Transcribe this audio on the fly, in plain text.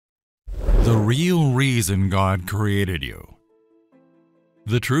The real reason God created you.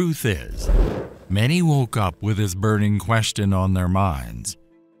 The truth is, many woke up with this burning question on their minds: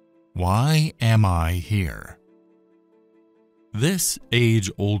 why am I here? This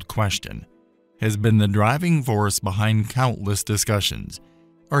age-old question has been the driving force behind countless discussions,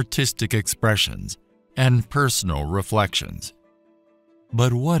 artistic expressions, and personal reflections.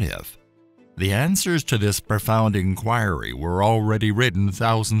 But what if the answers to this profound inquiry were already written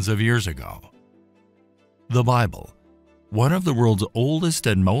thousands of years ago? The Bible, one of the world's oldest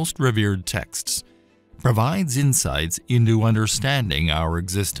and most revered texts, provides insights into understanding our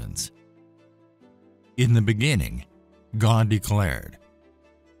existence. In the beginning, God declared,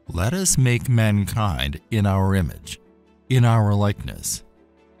 "Let us make mankind in our image, in our likeness."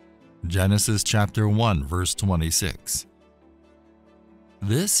 Genesis chapter 1, verse 26.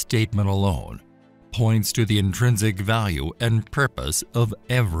 This statement alone points to the intrinsic value and purpose of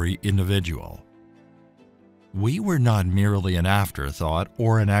every individual. We were not merely an afterthought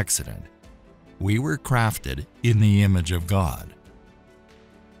or an accident. We were crafted in the image of God.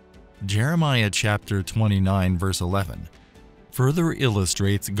 Jeremiah chapter 29, verse 11 further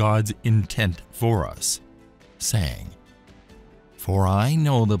illustrates God's intent for us, saying, "For I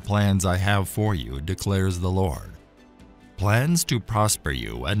know the plans I have for you, declares the Lord. Plans to prosper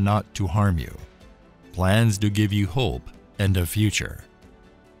you and not to harm you. Plans to give you hope and a future."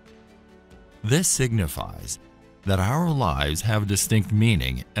 This signifies that our lives have distinct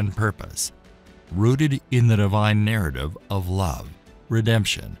meaning and purpose, rooted in the divine narrative of love,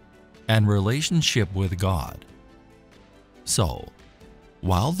 redemption, and relationship with God. So,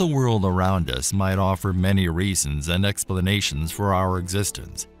 while the world around us might offer many reasons and explanations for our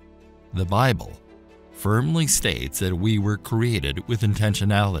existence, the Bible firmly states that we were created with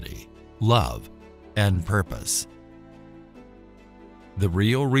intentionality, love, and purpose. The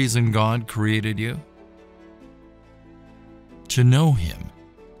real reason God created you? To know Him,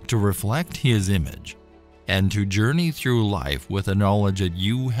 to reflect His image, and to journey through life with the knowledge that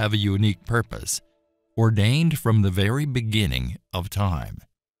you have a unique purpose, ordained from the very beginning of time.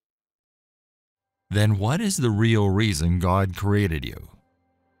 Then what is the real reason God created you?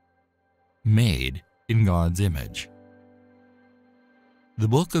 Made in God's image. The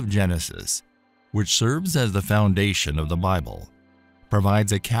book of Genesis, which serves as the foundation of the Bible,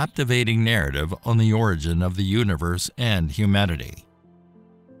 provides a captivating narrative on the origin of the universe and humanity.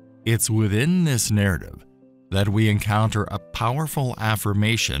 It's within this narrative that we encounter a powerful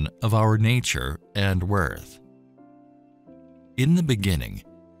affirmation of our nature and worth. In the beginning,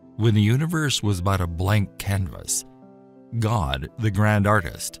 when the universe was but a blank canvas, God, the grand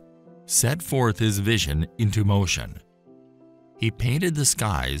artist, set forth His vision into motion. He painted the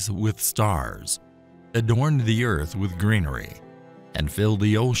skies with stars, adorned the earth with greenery, and filled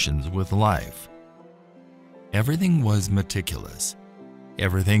the oceans with life. Everything was meticulous,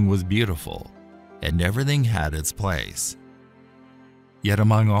 everything was beautiful, and everything had its place. Yet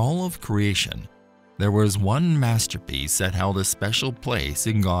among all of creation, there was one masterpiece that held a special place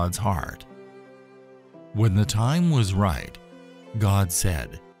in God's heart. When the time was right, God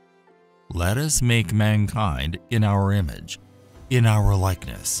said, "Let us make mankind in our image, in our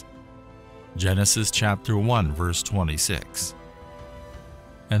likeness." Genesis chapter 1, verse 26.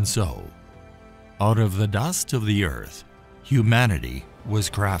 And so, out of the dust of the earth, humanity was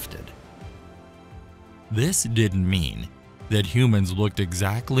crafted. This didn't mean that humans looked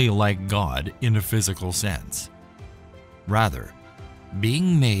exactly like God in a physical sense. Rather,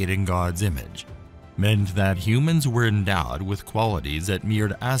 being made in God's image meant that humans were endowed with qualities that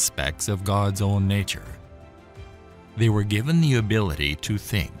mirrored aspects of God's own nature. They were given the ability to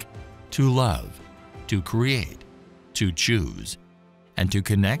think, to love, to create, to choose, and to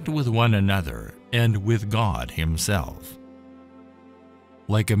connect with one another and with God Himself.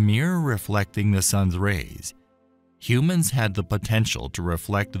 Like a mirror reflecting the sun's rays, humans had the potential to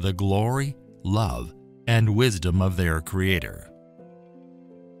reflect the glory, love, and wisdom of their Creator.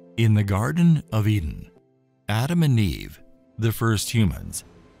 In the Garden of Eden, Adam and Eve, the first humans,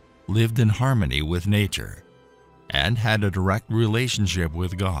 lived in harmony with nature and had a direct relationship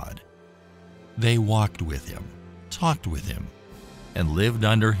with God. They walked with Him, talked with Him, and lived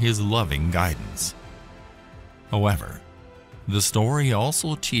under His loving guidance. However, the story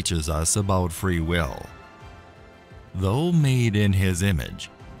also teaches us about free will. Though made in His image,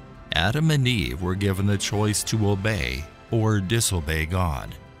 Adam and Eve were given the choice to obey or disobey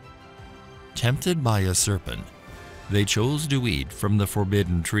God. Tempted by a serpent, they chose to eat from the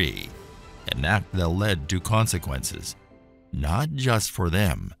forbidden tree, an act that led to consequences, not just for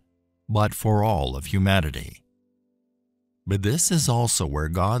them, but for all of humanity. But this is also where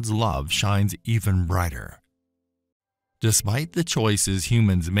God's love shines even brighter. Despite the choices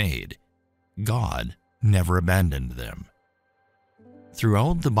humans made, God never abandoned them.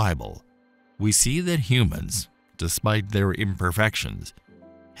 Throughout the Bible, we see that humans, despite their imperfections,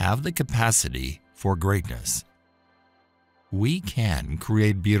 have the capacity for greatness. We can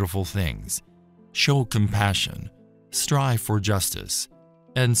create beautiful things, show compassion, strive for justice,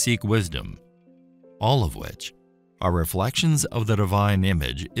 and seek wisdom, all of which are reflections of the divine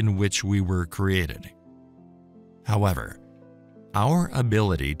image in which we were created. However, our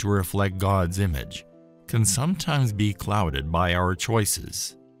ability to reflect God's image can sometimes be clouded by our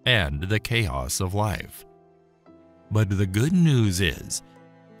choices and the chaos of life. But the good news is,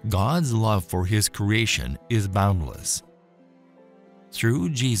 God's love for His creation is boundless. Through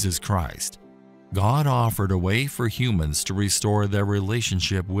Jesus Christ, God offered a way for humans to restore their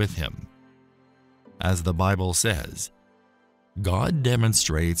relationship with Him. As the Bible says, God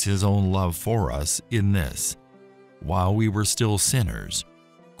demonstrates His own love for us in this: while we were still sinners,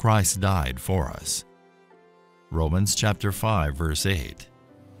 Christ died for us. Romans chapter 5, verse 8.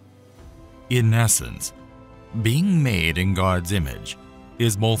 In essence, being made in God's image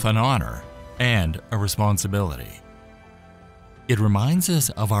is both an honor and a responsibility. It reminds us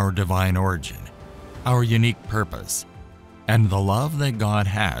of our divine origin, our unique purpose, and the love that God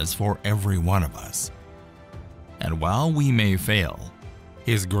has for every one of us. And while we may fail,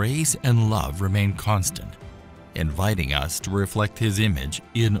 His grace and love remain constant, inviting us to reflect His image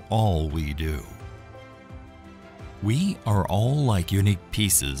in all we do. We are all like unique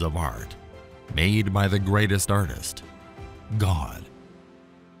pieces of art, made by the greatest artist, God.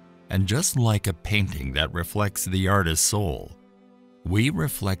 And just like a painting that reflects the artist's soul, we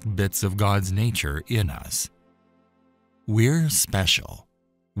reflect bits of God's nature in us. We're special,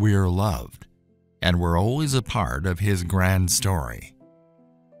 we're loved, and we're always a part of His grand story.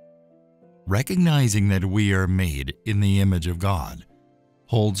 Recognizing that we are made in the image of God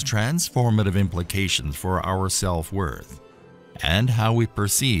holds transformative implications for our self-worth and how we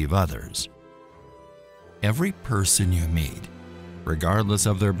perceive others. Every person you meet, regardless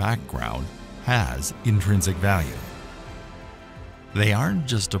of their background, has intrinsic value. They aren't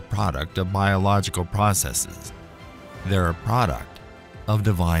just a product of biological processes. They're a product of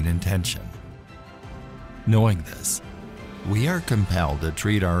divine intention. Knowing this, we are compelled to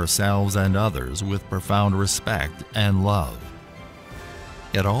treat ourselves and others with profound respect and love.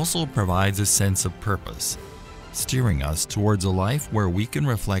 It also provides a sense of purpose, steering us towards a life where we can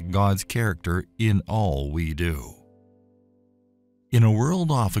reflect God's character in all we do. In a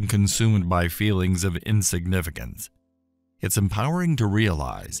world often consumed by feelings of insignificance, it's empowering to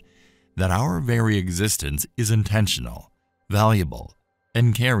realize that our very existence is intentional, valuable,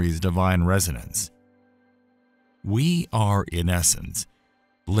 and carries divine resonance. We are, in essence,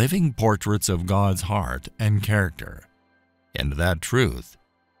 living portraits of God's heart and character, and that truth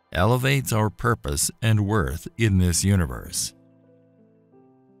elevates our purpose and worth in this universe.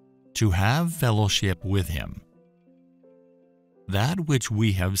 To have fellowship with Him. That which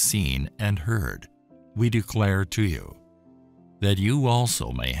we have seen and heard, we declare to you, that you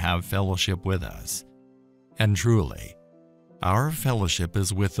also may have fellowship with us. And truly, our fellowship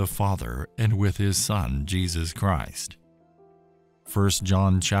is with the Father and with His Son, Jesus Christ. 1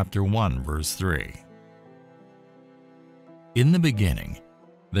 John chapter 1, verse 3. In the beginning,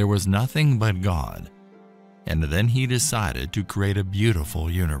 there was nothing but God, and then He decided to create a beautiful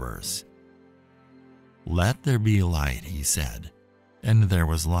universe. Let there be light, He said, and there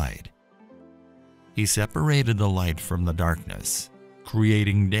was light. He separated the light from the darkness,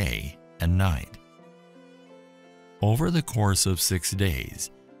 creating day and night. Over the course of 6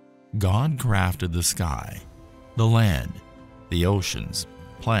 days, God crafted the sky, the land, the oceans,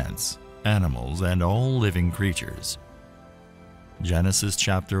 plants, animals, and all living creatures. Genesis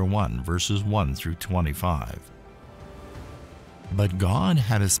chapter 1, verses 1 through 25. But God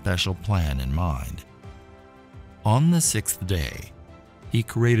had a special plan in mind. On the 6th day, He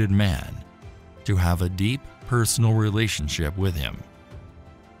created man to have a deep personal relationship with Him.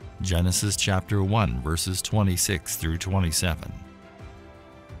 Genesis chapter 1, verses 26 through 27.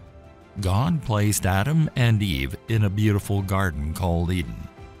 God placed Adam and Eve in a beautiful garden called Eden.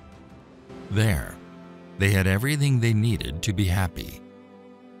 There, they had everything they needed to be happy.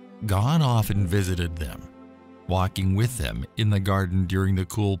 God often visited them, walking with them in the garden during the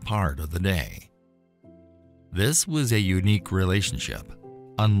cool part of the day. This was a unique relationship,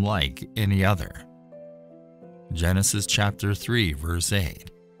 unlike any other. Genesis chapter 3, verse 8.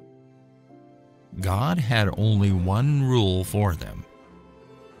 God had only one rule for them: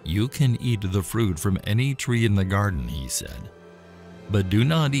 "You can eat the fruit from any tree in the garden," he said, "but do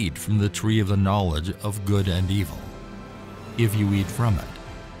not eat from the tree of the knowledge of good and evil. If you eat from it,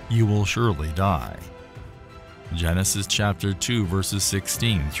 you will surely die." Genesis chapter 2 verses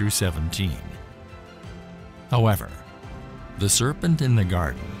 16 through 17. However, the serpent in the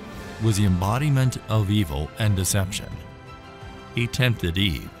garden was the embodiment of evil and deception. He tempted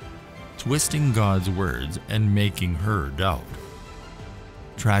Eve, twisting God's words and making her doubt.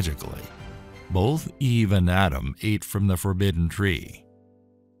 Tragically, both Eve and Adam ate from the forbidden tree.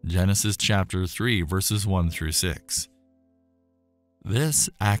 Genesis chapter 3 verses 1 through 6. This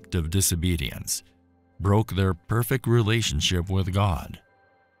act of disobedience broke their perfect relationship with God.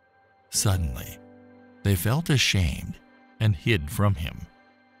 Suddenly, they felt ashamed and hid from Him.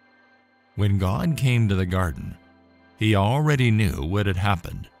 When God came to the garden, He already knew what had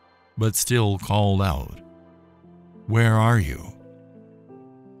happened, but still called out, "Where are you?"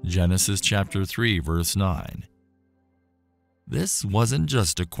 Genesis chapter 3 verse 9. This wasn't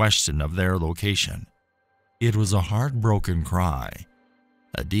just a question of their location. It was a heartbroken cry,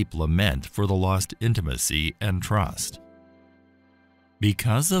 a deep lament for the lost intimacy and trust.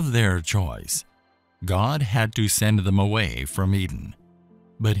 Because of their choice, God had to send them away from Eden,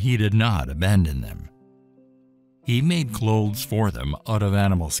 but He did not abandon them. He made clothes for them out of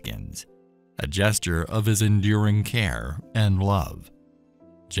animal skins, a gesture of His enduring care and love.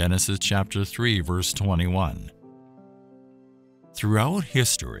 Genesis chapter 3 verse 21. Throughout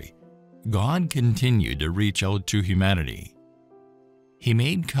history, God continued to reach out to humanity. He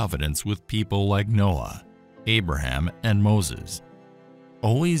made covenants with people like Noah, Abraham, and Moses,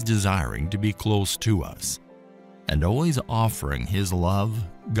 always desiring to be close to us, and always offering His love,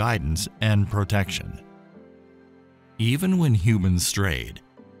 guidance, and protection. Even when humans strayed,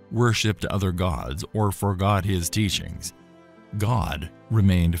 worshipped other gods, or forgot His teachings, God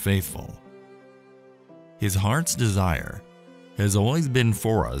remained faithful. His heart's desire has always been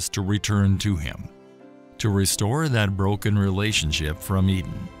for us to return to Him, to restore that broken relationship from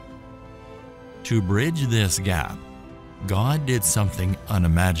Eden. To bridge this gap, God did something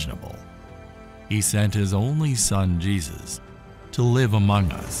unimaginable. He sent His only Son, Jesus, to live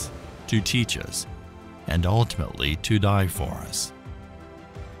among us, to teach us, and ultimately to die for us.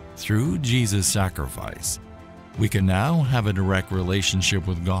 Through Jesus' sacrifice, we can now have a direct relationship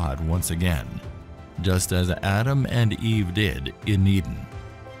with God once again, just as Adam and Eve did in Eden.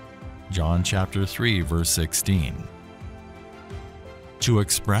 John chapter 3 verse 16. To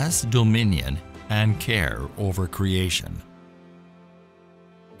express dominion and care over creation.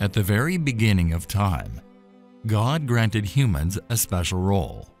 At the very beginning of time, God granted humans a special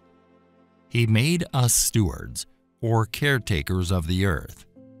role. He made us stewards, or caretakers of the earth,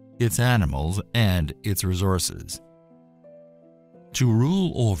 its animals, and its resources. To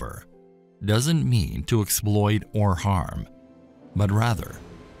rule over doesn't mean to exploit or harm, but rather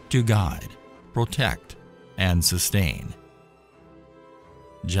to guide, protect, and sustain.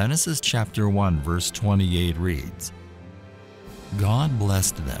 Genesis chapter 1 verse 28 reads, "God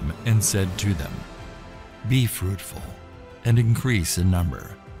blessed them and said to them, 'Be fruitful and increase in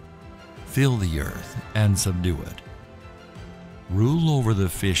number. Fill the earth and subdue it. Rule over the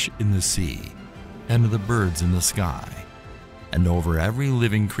fish in the sea and the birds in the sky, and over every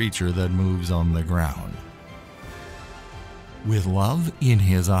living creature that moves on the ground.'" With love in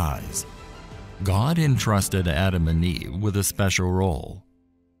His eyes, God entrusted Adam and Eve with a special role.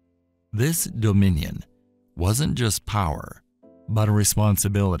 This dominion wasn't just power, but a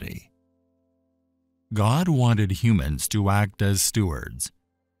responsibility. God wanted humans to act as stewards,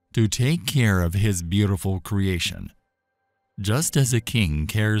 to take care of His beautiful creation, just as a king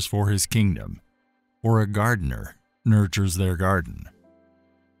cares for his kingdom, or a gardener nurtures their garden.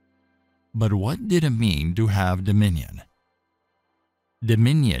 But what did it mean to have dominion?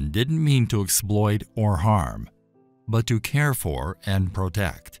 Dominion didn't mean to exploit or harm, but to care for and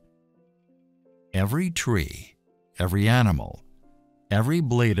protect. Every tree, every animal, every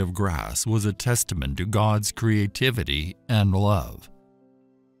blade of grass was a testament to God's creativity and love.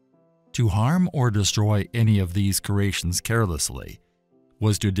 To harm or destroy any of these creations carelessly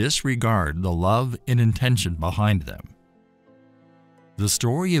was to disregard the love and intention behind them. The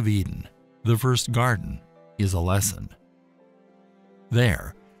story of Eden, the first garden, is a lesson.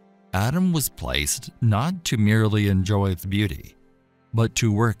 There, Adam was placed not to merely enjoy its beauty, but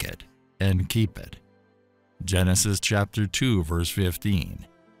to work it and keep it. Genesis chapter 2 verse 15.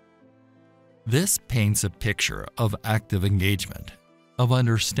 This paints a picture of active engagement, of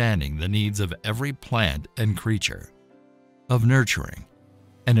understanding the needs of every plant and creature, of nurturing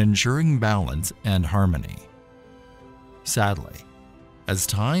and ensuring balance and harmony. Sadly, As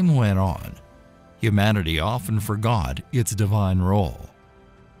time went on, humanity often forgot its divine role.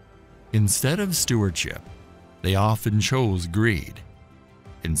 Instead of stewardship, they often chose greed.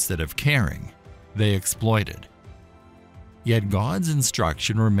 Instead of caring, they exploited. Yet God's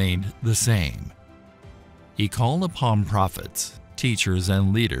instruction remained the same. He called upon prophets, teachers,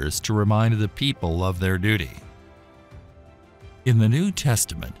 and leaders to remind the people of their duty. In the New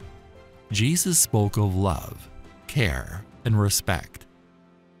Testament, Jesus spoke of love, care, and respect,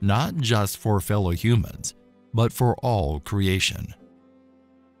 not just for fellow humans, but for all creation.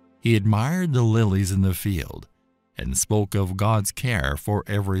 He admired the lilies in the field and spoke of God's care for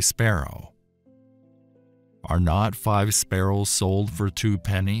every sparrow. Are not 5 sparrows sold for 2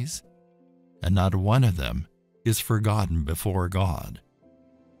 pennies? And not one of them is forgotten before God.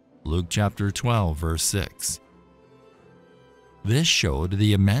 Luke chapter 12, verse 6. This showed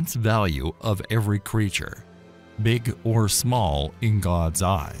the immense value of every creature, big or small, in God's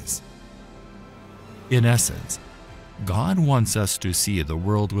eyes. In essence, God wants us to see the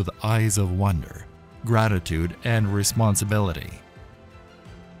world with eyes of wonder, gratitude, and responsibility.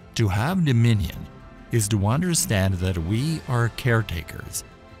 To have dominion is to understand that we are caretakers,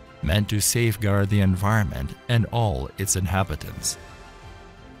 meant to safeguard the environment and all its inhabitants.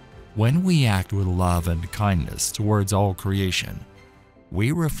 When we act with love and kindness towards all creation,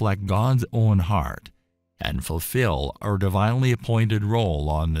 we reflect God's own heart and fulfill our divinely appointed role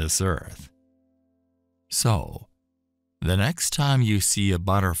on this earth. So, the next time you see a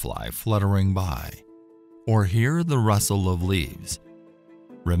butterfly fluttering by or hear the rustle of leaves,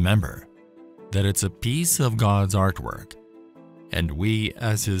 remember that it's a piece of God's artwork, and we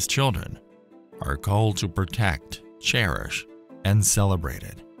as His children are called to protect, cherish, and celebrate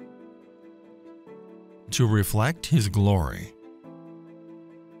it. To reflect His glory.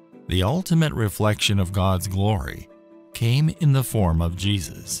 The ultimate reflection of God's glory came in the form of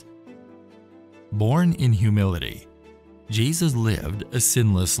Jesus. Born in humility, Jesus lived a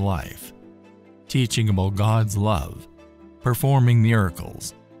sinless life, teaching about God's love, performing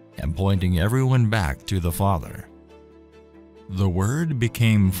miracles, and pointing everyone back to the Father. The Word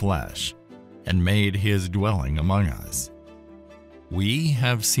became flesh and made His dwelling among us. We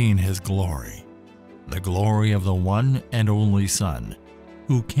have seen His glory, the glory of the one and only Son,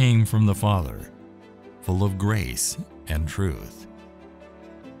 who came from the Father, full of grace and truth.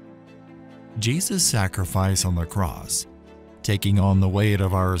 Jesus' sacrifice on the cross, taking on the weight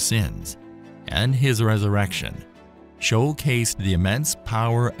of our sins, and His resurrection showcased the immense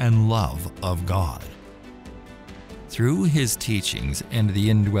power and love of God. Through His teachings and the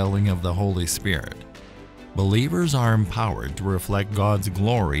indwelling of the Holy Spirit, believers are empowered to reflect God's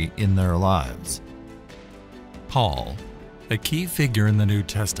glory in their lives. Paul, a key figure in the New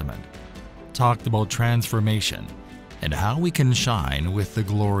Testament, talked about transformation and how we can shine with the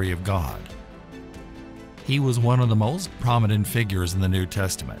glory of God. He was one of the most prominent figures in the New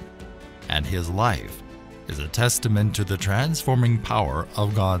Testament, and his life is a testament to the transforming power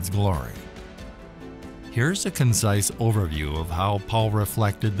of God's glory. Here's a concise overview of how Paul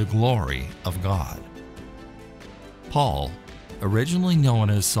reflected the glory of God. Paul, originally known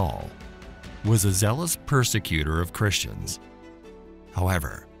as Saul, was a zealous persecutor of Christians.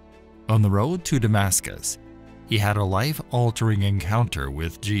 However, on the road to Damascus, he had a life-altering encounter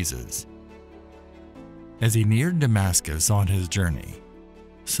with Jesus. As he neared Damascus on his journey,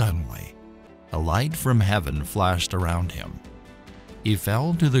 suddenly, a light from heaven flashed around him. He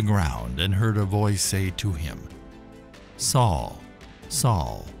fell to the ground and heard a voice say to him, "Saul,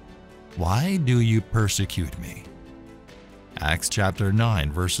 Saul, why do you persecute me?" Acts chapter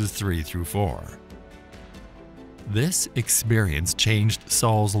 9, verses 3 through 4. This experience changed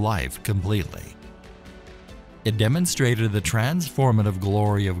Saul's life completely. It demonstrated the transformative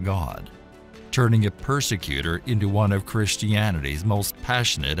glory of God, turning a persecutor into one of Christianity's most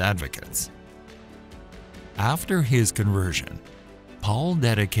passionate advocates. After his conversion, Paul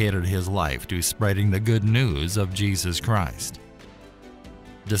dedicated his life to spreading the good news of Jesus Christ.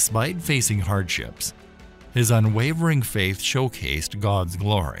 Despite facing hardships, his unwavering faith showcased God's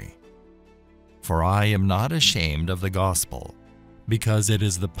glory. "For I am not ashamed of the gospel, because it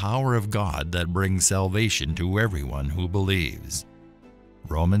is the power of God that brings salvation to everyone who believes."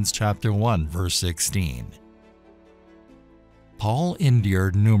 Romans chapter 1, verse 16. Paul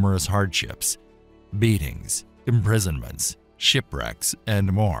endured numerous hardships, beatings, imprisonments, shipwrecks,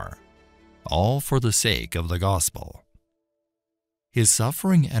 and more, all for the sake of the gospel. His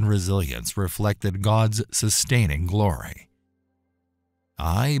suffering and resilience reflected God's sustaining glory.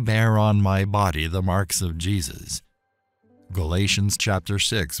 "I bear on my body the marks of Jesus." Galatians chapter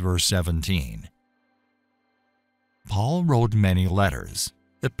 6, verse 17. Paul wrote many letters,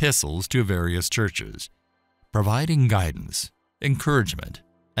 epistles to various churches, providing guidance, encouragement,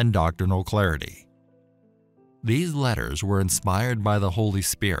 and doctrinal clarity. These letters were inspired by the Holy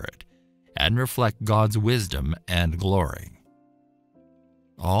Spirit and reflect God's wisdom and glory.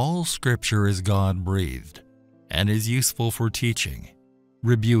 All Scripture is God-breathed and is useful for teaching,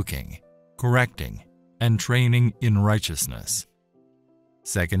 rebuking, correcting, and training in righteousness.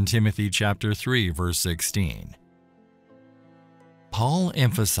 2 Timothy chapter 3, verse 16. Paul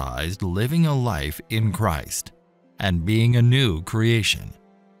emphasized living a life in Christ and being a new creation,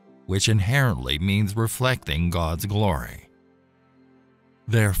 which inherently means reflecting God's glory.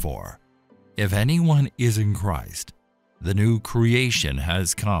 Therefore, if anyone is in Christ, the new creation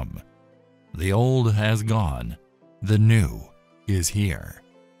has come. The old has gone, the new is here.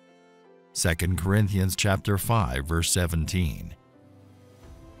 2 Corinthians chapter 5, verse 17.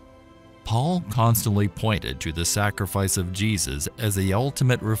 Paul constantly pointed to the sacrifice of Jesus as the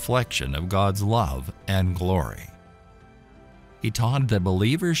ultimate reflection of God's love and glory. He taught that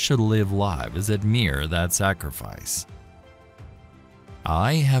believers should live lives that mirror that sacrifice.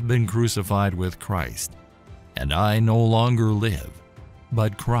 I have been crucified with Christ, and I no longer live,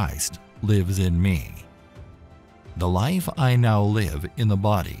 but Christ lives in me. The life I now live in the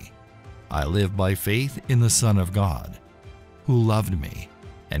body, I live by faith in the Son of God, who loved me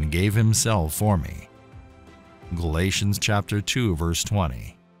and gave himself for me. Galatians chapter 2, verse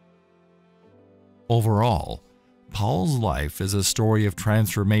 20. Overall, Paul's life is a story of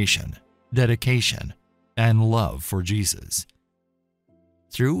transformation, dedication, and love for Jesus.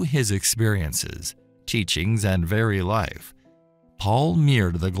 Through his experiences, teachings, and very life, Paul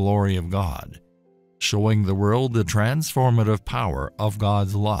mirrored the glory of God, showing the world the transformative power of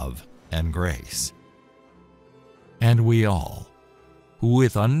God's love and grace. And we all, who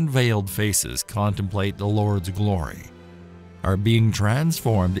with unveiled faces contemplate the Lord's glory, are being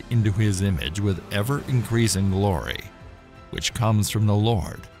transformed into his image with ever-increasing glory, which comes from the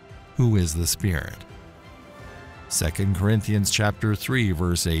Lord, who is the Spirit. 2 Corinthians chapter 3,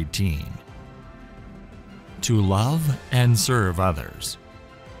 verse 18. To love and serve others.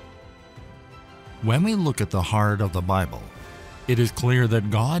 When we look at the heart of the Bible, it is clear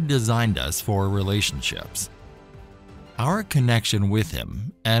that God designed us for relationships. Our connection with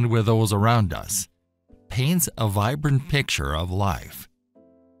Him and with those around us paints a vibrant picture of life.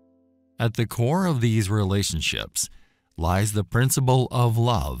 At the core of these relationships lies the principle of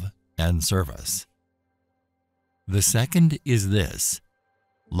love and service. The second is this: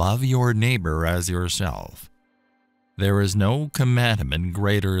 love your neighbor as yourself. There is no commandment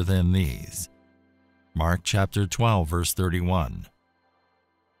greater than these. Mark chapter 12, verse 31.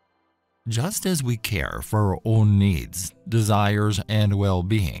 Just as we care for our own needs, desires, and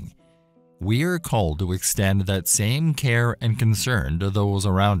well-being, we are called to extend that same care and concern to those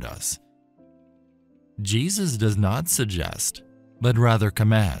around us. Jesus does not suggest, but rather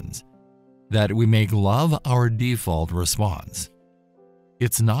commands, that we make love our default response.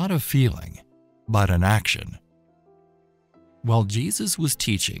 It's not a feeling, but an action. While Jesus was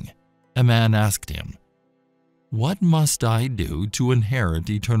teaching, a man asked him, "What must I do to inherit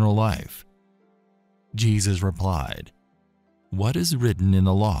eternal life?" Jesus replied, "What is written in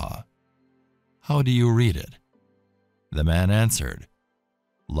the law? How do you read it?" The man answered,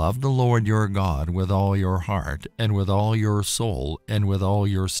 "Love the Lord your God with all your heart, and with all your soul, and with all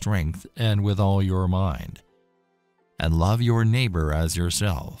your strength, and with all your mind, and love your neighbor as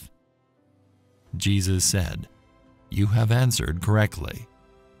yourself." Jesus said, "You have answered correctly.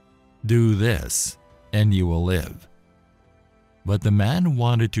 Do this, and you will live." But the man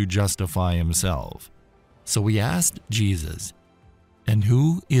wanted to justify himself, so he asked Jesus, "And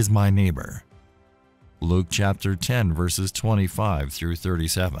who is my neighbor?" Luke chapter 10, verses 25 through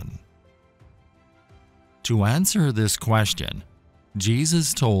 37. To answer this question,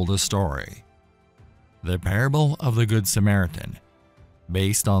 Jesus told a story, the parable of the Good Samaritan,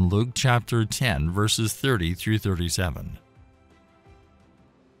 based on Luke chapter 10, verses 30 through 37.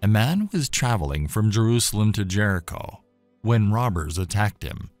 A man was traveling from Jerusalem to Jericho when robbers attacked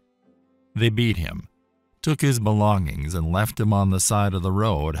him. They beat him, took his belongings, and left him on the side of the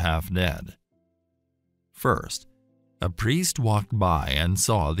road half dead. First, a priest walked by and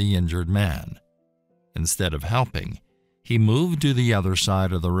saw the injured man. Instead of helping, he moved to the other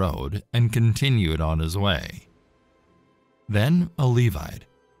side of the road and continued on his way. Then a Levite,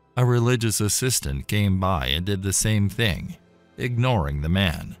 a religious assistant, came by and did the same thing, ignoring the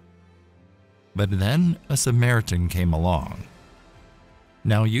man. But then a Samaritan came along.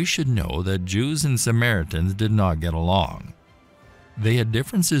 Now you should know that Jews and Samaritans did not get along. They had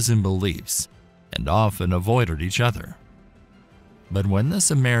differences in beliefs, and often avoided each other. But when the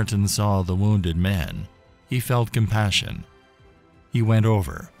Samaritan saw the wounded man, he felt compassion. He went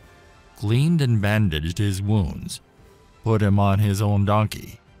over, cleaned and bandaged his wounds, put him on his own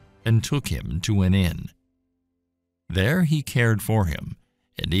donkey, and took him to an inn. There he cared for him,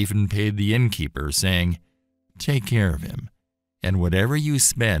 and even paid the innkeeper, saying, "Take care of him, and whatever you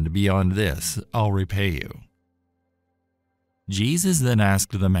spend beyond this, I'll repay you." Jesus then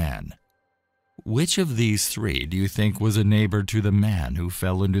asked the man, "Which of these three do you think was a neighbor to the man who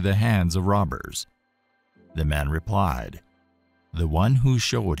fell into the hands of robbers?" The man replied, "The one who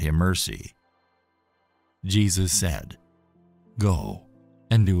showed him mercy." Jesus said, "Go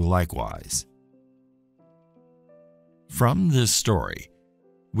and do likewise." From this story,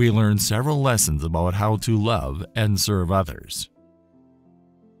 we learn several lessons about how to love and serve others.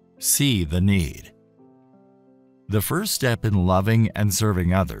 See the need. The first step in loving and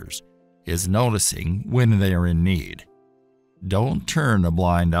serving others is noticing when they are in need. Don't turn a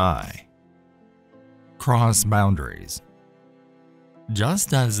blind eye. Cross boundaries.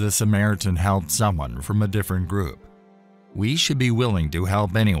 Just as the Samaritan helped someone from a different group, we should be willing to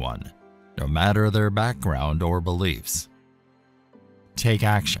help anyone, no matter their background or beliefs. Take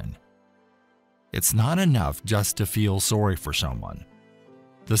action. It's not enough just to feel sorry for someone.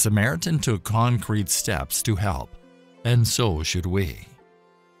 The Samaritan took concrete steps to help, and so should we.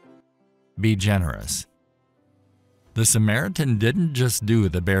 Be generous. The Samaritan didn't just do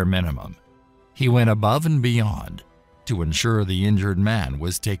the bare minimum. He went above and beyond to ensure the injured man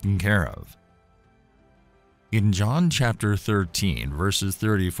was taken care of. In John chapter 13, verses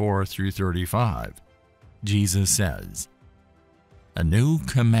 34 through 35, Jesus says, "A new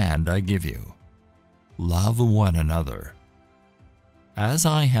command I give you, love one another. As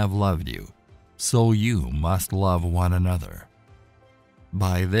I have loved you, so you must love one another.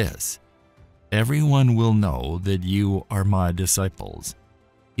 By this, everyone will know that you are my disciples,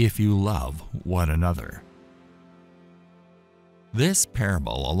 if you love one another." This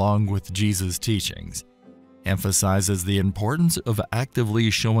parable, along with Jesus' teachings, emphasizes the importance of actively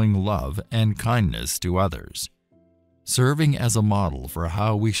showing love and kindness to others, serving as a model for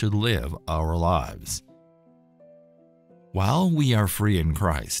how we should live our lives. While we are free in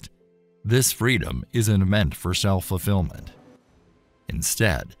Christ, this freedom isn't meant for self-fulfillment.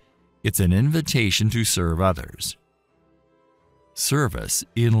 Instead, it's an invitation to serve others. Service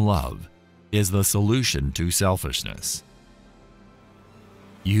in love is the solution to selfishness.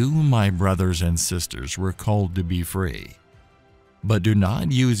 You, my brothers and sisters, were called to be free, but do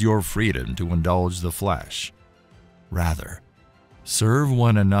not use your freedom to indulge the flesh. Rather, serve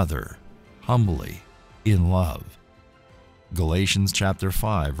one another humbly in love. Galatians chapter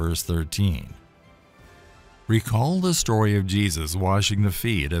 5, verse 13. Recall the story of Jesus washing the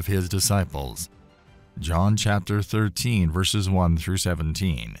feet of his disciples. John chapter 13, verses 1 through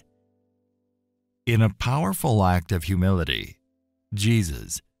 17. In a powerful act of humility,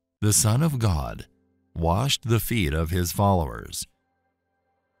 Jesus, the Son of God, washed the feet of his followers.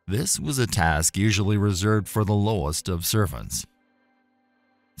 This was a task usually reserved for the lowest of servants.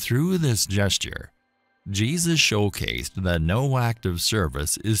 Through this gesture, Jesus showcased that no act of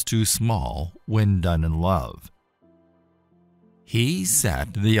service is too small when done in love. He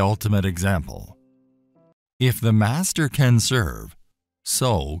set the ultimate example. If the Master can serve,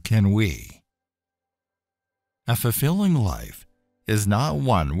 so can we. A fulfilling life is not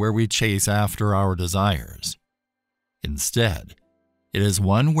one where we chase after our desires. Instead, it is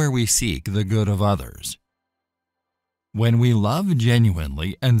one where we seek the good of others. When we love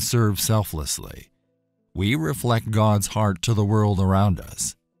genuinely and serve selflessly, we reflect God's heart to the world around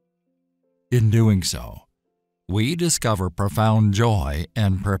us. In doing so, we discover profound joy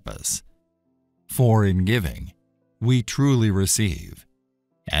and purpose. For in giving, we truly receive,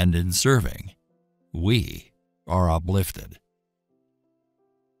 and in serving, we are uplifted.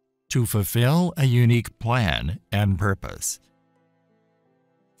 To fulfill a unique plan and purpose.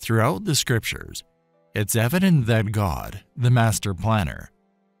 Throughout the Scriptures, it's evident that God, the Master Planner,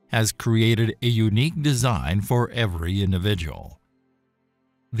 has created a unique design for every individual.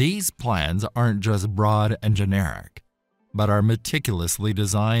 These plans aren't just broad and generic, but are meticulously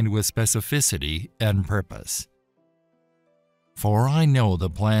designed with specificity and purpose. For I know the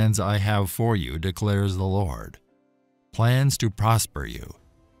plans I have for you, declares the Lord, plans to prosper you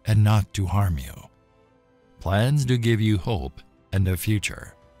and not to harm you, plans to give you hope and a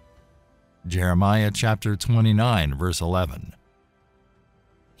future. Jeremiah chapter 29, verse 11.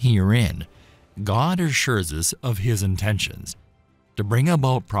 Herein, God assures us of His intentions to bring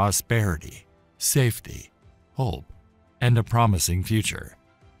about prosperity, safety, hope, and a promising future.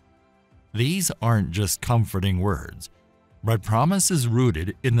 These aren't just comforting words, but promises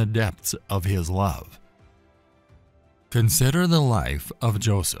rooted in the depths of His love. Consider the life of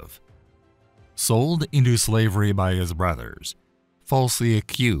Joseph. Sold into slavery by his brothers, falsely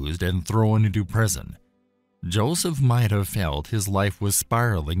accused and thrown into prison, Joseph might have felt his life was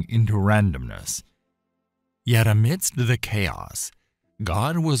spiraling into randomness. Yet amidst the chaos,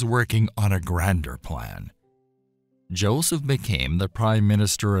 God was working on a grander plan. Joseph became the prime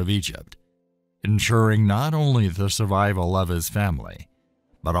minister of Egypt, ensuring not only the survival of his family,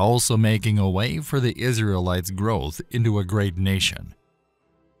 but also making a way for the Israelites' growth into a great nation.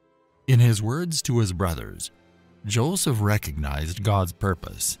 In his words to his brothers, Joseph recognized God's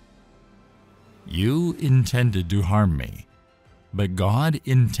purpose. "You intended to harm me, but God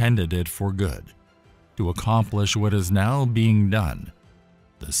intended it for good, to accomplish what is now being done,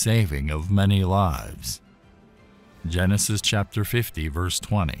 the saving of many lives." Genesis chapter 50, verse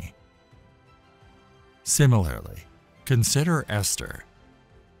 20. Similarly, consider Esther.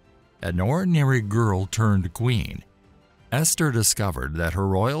 An ordinary girl turned queen, Esther discovered that her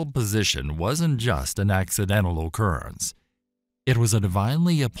royal position wasn't just an accidental occurrence. It was a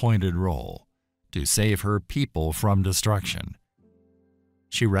divinely appointed role to save her people from destruction.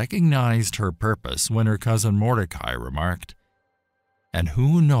 She recognized her purpose when her cousin Mordecai remarked, "And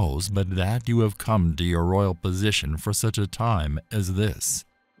who knows but that you have come to your royal position for such a time as this?"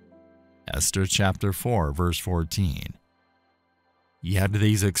 Esther chapter 4, verse 14. Yet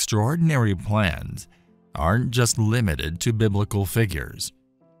these extraordinary plans aren't just limited to biblical figures.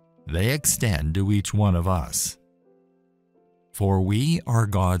 They extend to each one of us. For we are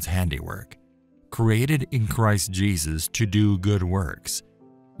God's handiwork, created in Christ Jesus to do good works,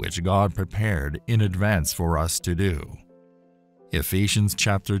 which God prepared in advance for us to do. Ephesians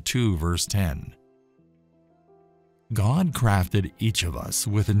chapter 2, verse 10. God crafted each of us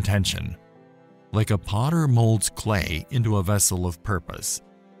with intention, like a potter molds clay into a vessel of purpose.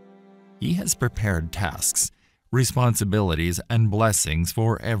 He has prepared tasks, responsibilities, and blessings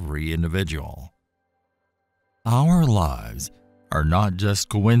for every individual. Our lives are not just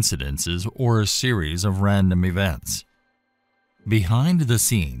coincidences or a series of random events. Behind the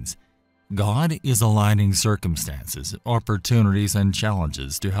scenes, God is aligning circumstances, opportunities, and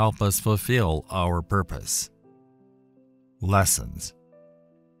challenges to help us fulfill our purpose. Lessons.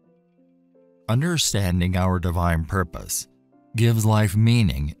 Understanding our divine purpose gives life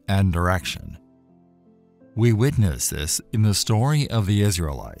meaning and direction. We witness this in the story of the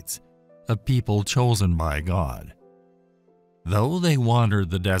Israelites, a people chosen by God. Though they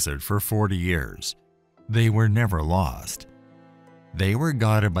wandered the desert for 40 years, they were never lost. They were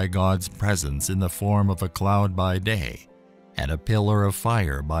guided by God's presence in the form of a cloud by day and a pillar of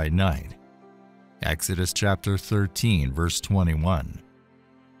fire by night. Exodus chapter 13, verse 21.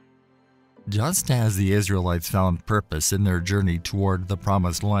 Just as the Israelites found purpose in their journey toward the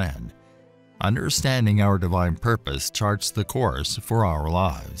Promised Land, understanding our divine purpose charts the course for our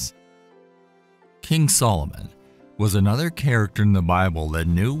lives. King Solomon was another character in the Bible that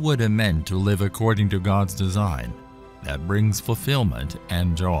knew what it meant to live according to God's design that brings fulfillment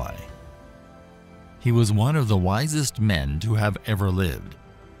and joy. He was one of the wisest men to have ever lived,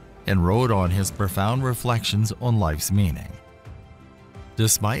 and wrote on his profound reflections on life's meaning.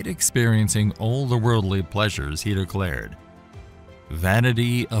 Despite experiencing all the worldly pleasures, he declared,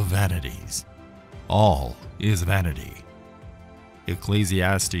 "Vanity of vanities, all is vanity."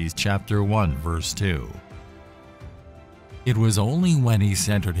 Ecclesiastes chapter 1, verse 2. It was only when he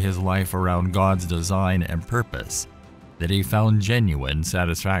centered his life around God's design and purpose that he found genuine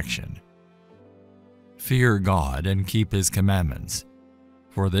satisfaction. Fear God and keep His commandments,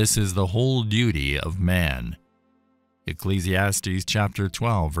 for this is the whole duty of man. Ecclesiastes chapter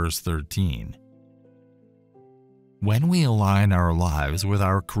 12, verse 13. When we align our lives with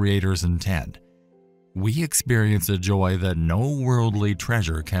our Creator's intent, we experience a joy that no worldly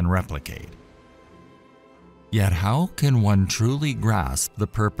treasure can replicate. Yet how can one truly grasp the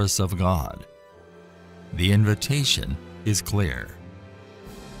purpose of God? The invitation is clear.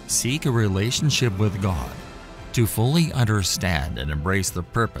 Seek a relationship with God to fully understand and embrace the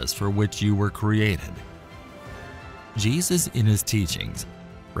purpose for which you were created. Jesus, in His teachings,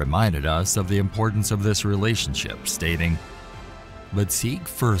 reminded us of the importance of this relationship, stating, "But seek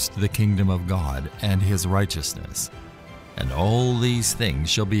first the kingdom of God and His righteousness, and all these things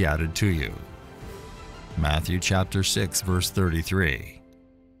shall be added to you." Matthew chapter 6, verse 33.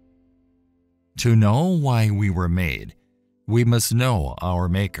 To know why we were made, we must know our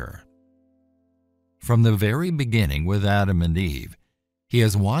Maker. From the very beginning with Adam and Eve, He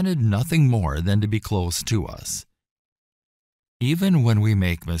has wanted nothing more than to be close to us. Even when we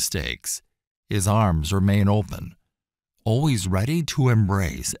make mistakes, His arms remain open, always ready to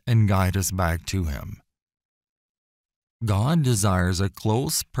embrace and guide us back to Him. God desires a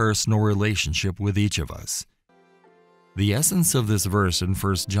close personal relationship with each of us. The essence of this verse in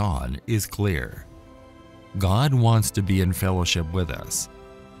 1 John is clear. God wants to be in fellowship with us.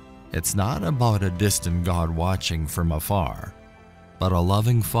 It's not about a distant God watching from afar, but a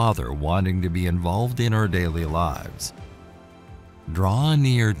loving Father wanting to be involved in our daily lives. Draw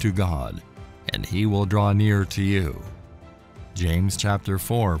near to God, and He will draw near to you. James chapter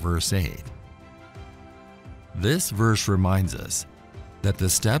 4, verse 8. This verse reminds us that the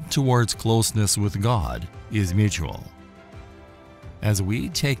step towards closeness with God is mutual. As we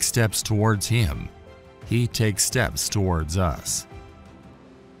take steps towards Him, He takes steps towards us.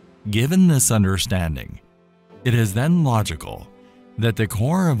 Given this understanding, it is then logical that the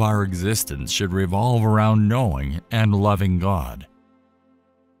core of our existence should revolve around knowing and loving God.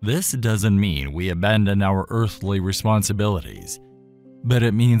 This doesn't mean we abandon our earthly responsibilities, but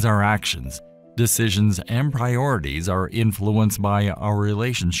it means our actions, decisions, and priorities are influenced by our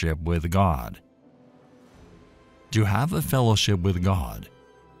relationship with God. To have a fellowship with God,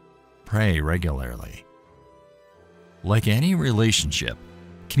 pray regularly. Like any relationship,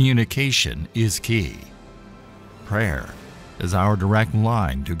 communication is key. Prayer is our direct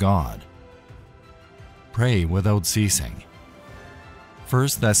line to God. Pray without ceasing. 1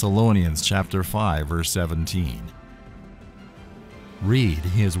 Thessalonians chapter 5, verse 17. Read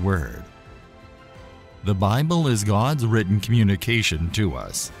His Word. The Bible is God's written communication to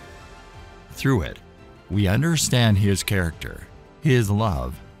us. Through it, we understand His character, His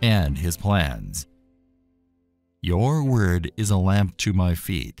love, and His plans. Your word is a lamp to my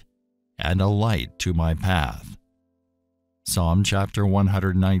feet and a light to my path. Psalm chapter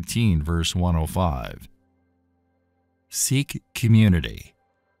 119, verse 105. Seek community.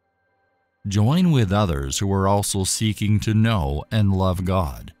 Join with others who are also seeking to know and love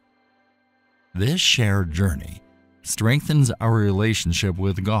God. This shared journey strengthens our relationship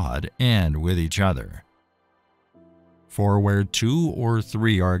with God and with each other. For where 2 or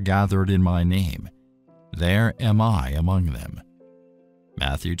 3 are gathered in my name, there am I among them.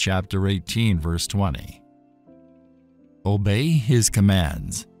 Matthew chapter 18, verse 20. Obey His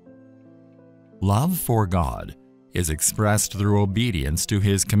commands. Love for God is expressed through obedience to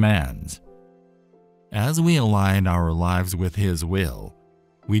His commands. As we align our lives with His will,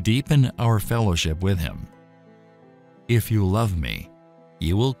 we deepen our fellowship with Him. If you love me,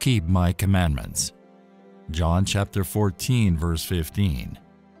 you will keep my commandments. John chapter 14, verse 15.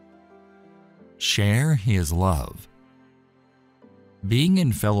 Share His love. Being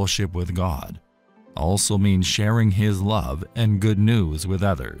in fellowship with God also means sharing His love and good news with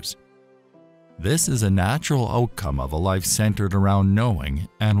others. This is a natural outcome of a life centered around knowing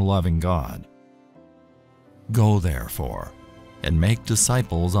and loving God. Go therefore and make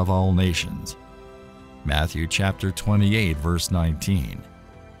disciples of all nations. Matthew chapter 28, verse 19.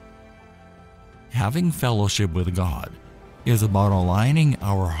 Having fellowship with God is about aligning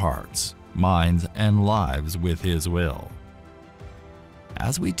our hearts, minds, and lives with His will.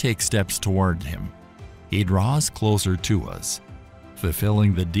 As we take steps toward Him, He draws closer to us,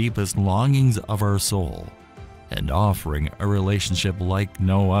 fulfilling the deepest longings of our soul and offering a relationship like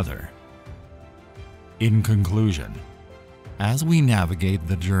no other. In conclusion, as we navigate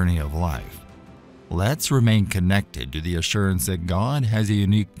the journey of life, let's remain connected to the assurance that God has a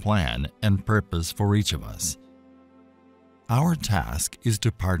unique plan and purpose for each of us. Our task is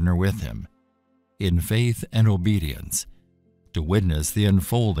to partner with Him in faith and obedience to witness the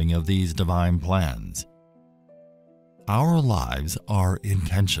unfolding of these divine plans. Our lives are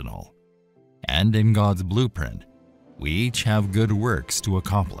intentional, and in God's blueprint, we each have good works to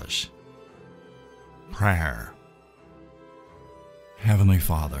accomplish. Prayer. Heavenly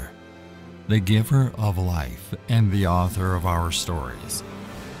Father, the giver of life and the author of our stories,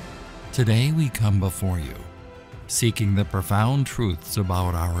 today we come before you, seeking the profound truths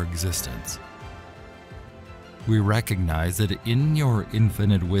about our existence. We recognize that in your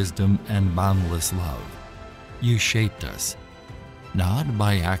infinite wisdom and boundless love, you shaped us, not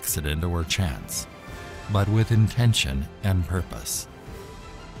by accident or chance, but with intention and purpose.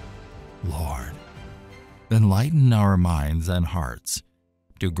 Lord, enlighten our minds and hearts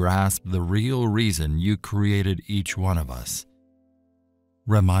to grasp the real reason you created each one of us.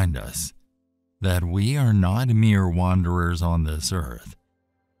 Remind us that we are not mere wanderers on this earth,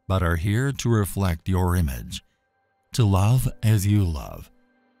 but are here to reflect your image, to love as you love,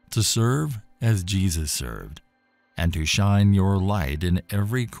 to serve as Jesus served, and to shine your light in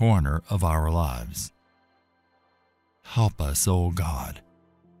every corner of our lives. Help us, O God,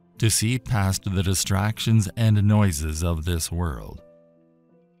 to see past the distractions and noises of this world.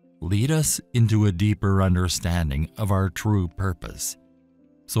 Lead us into a deeper understanding of our true purpose,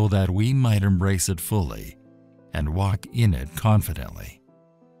 so that we might embrace it fully and walk in it confidently.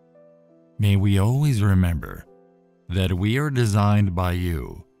 May we always remember that we are designed by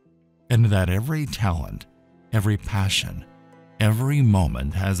you, and that every talent, every passion, every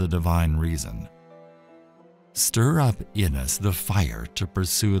moment has a divine reason. Stir up in us the fire to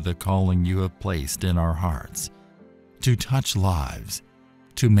pursue the calling you have placed in our hearts, to touch lives,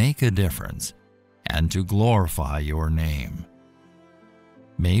 to make a difference, and to glorify your name.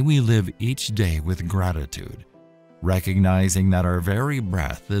 May we live each day with gratitude, recognizing that our very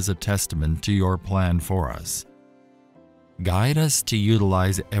breath is a testament to your plan for us. Guide us to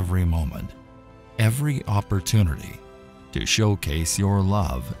utilize every moment, every opportunity, to showcase your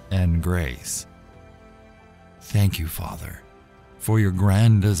love and grace. Thank you, Father, for your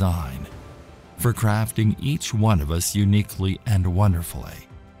grand design, for crafting each one of us uniquely and wonderfully.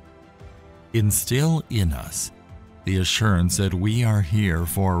 Instill in us the assurance that we are here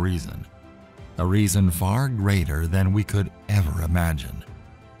for a reason far greater than we could ever imagine.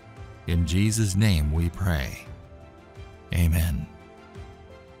 In Jesus' name we pray.